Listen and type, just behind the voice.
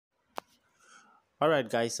All right,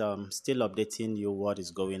 guys. Still updating you what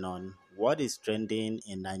is going on, what is trending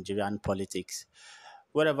in Nigerian politics.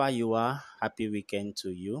 Wherever you are, happy weekend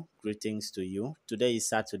to you. Greetings to you. Today is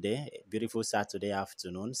Saturday, a beautiful Saturday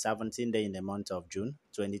afternoon, 17th day in the month of June,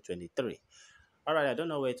 2023. All right, I don't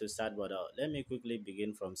know where to start, but let me quickly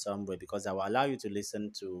begin from somewhere because I will allow you to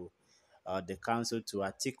listen to the counsel to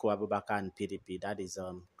Atiku Abubakar and PDP. That is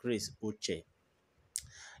Chris Uche.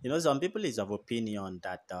 Some people is of opinion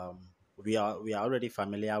that we are already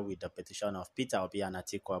familiar with the petition of Peter Obi and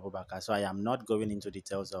Atiku Abubakar, so I am not going into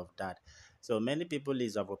details of that. So many people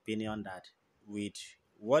is of opinion that with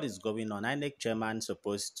what is going on, INEC Chairman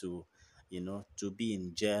supposed to, to be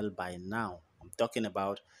in jail by now. I'm talking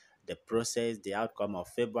about the process, the outcome of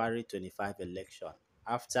February 25 election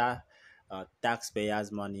after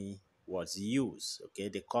taxpayers' money was used. Okay,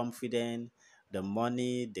 the confidence, the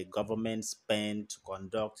money the government spent to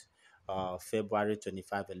conduct February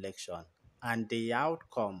 25 election and the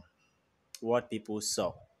outcome, what people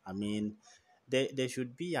saw. I mean, there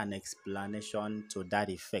should be an explanation to that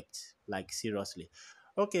effect, like seriously.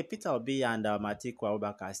 Okay, Peter Obi and Atiku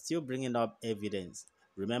Abubakar are still bringing up evidence.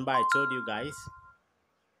 Remember, I told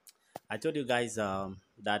you guys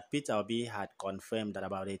that Peter Obi had confirmed that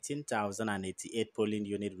about 18,088 polling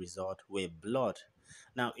unit results were blood.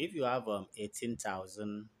 Now, if you have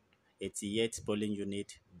 18,088 polling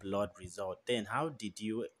unit blood result, then how did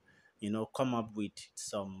you, come up with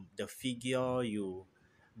the figure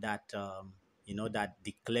that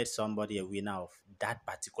declared somebody a winner of that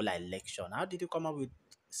particular election? How did you come up with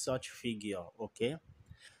such figure? Okay.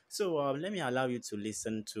 So let me allow you to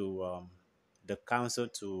listen to the counsel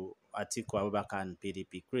to Atiku Abubakar and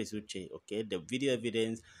PDP, Chris Uche. Okay, the video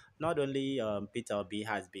evidence. Not only Peter Obi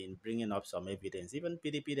has been bringing up some evidence, even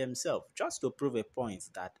PDP themselves, just to prove a point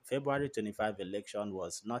that February 25 election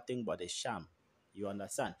was nothing but a sham. You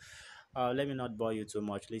understand? Let me not bore you too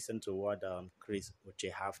much. Listen to what Chris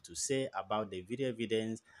Uche have to say about the video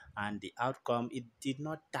evidence and the outcome. It did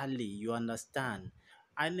not tally. You understand?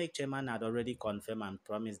 INEC Chairman had already confirmed and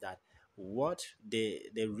promised that what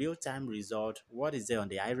the real-time result, what is there on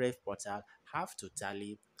the IREF portal, have to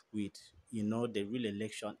tally with the real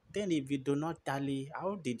election. Then if it do not tally,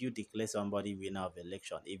 how did you declare somebody winner of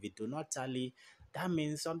election? If it do not tally, that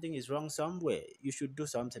means something is wrong somewhere. You should do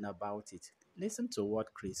something about it. Listen to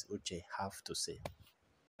what Chris Uche have to say.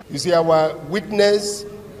 You see, our witness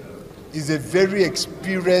is a very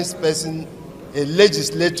experienced person, a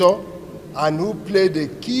legislator, and who played a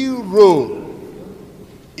key role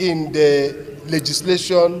in the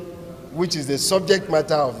legislation, which is the subject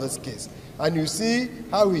matter of this case. And you see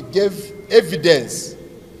how he gave evidence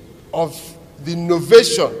of the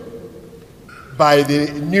innovation by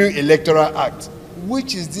the new Electoral Act,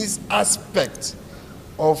 which is this aspect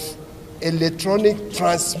of electronic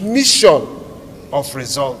transmission of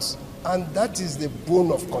results. And that is the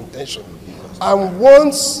bone of contention. And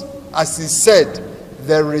once, as he said,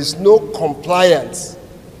 there is no compliance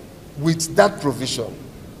with that provision,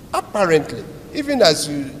 apparently, even as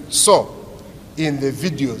you saw in the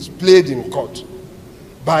videos played in court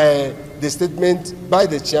by the statement by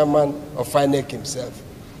the chairman of INEC himself,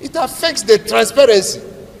 it affects the transparency,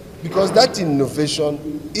 because that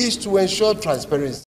innovation is to ensure transparency.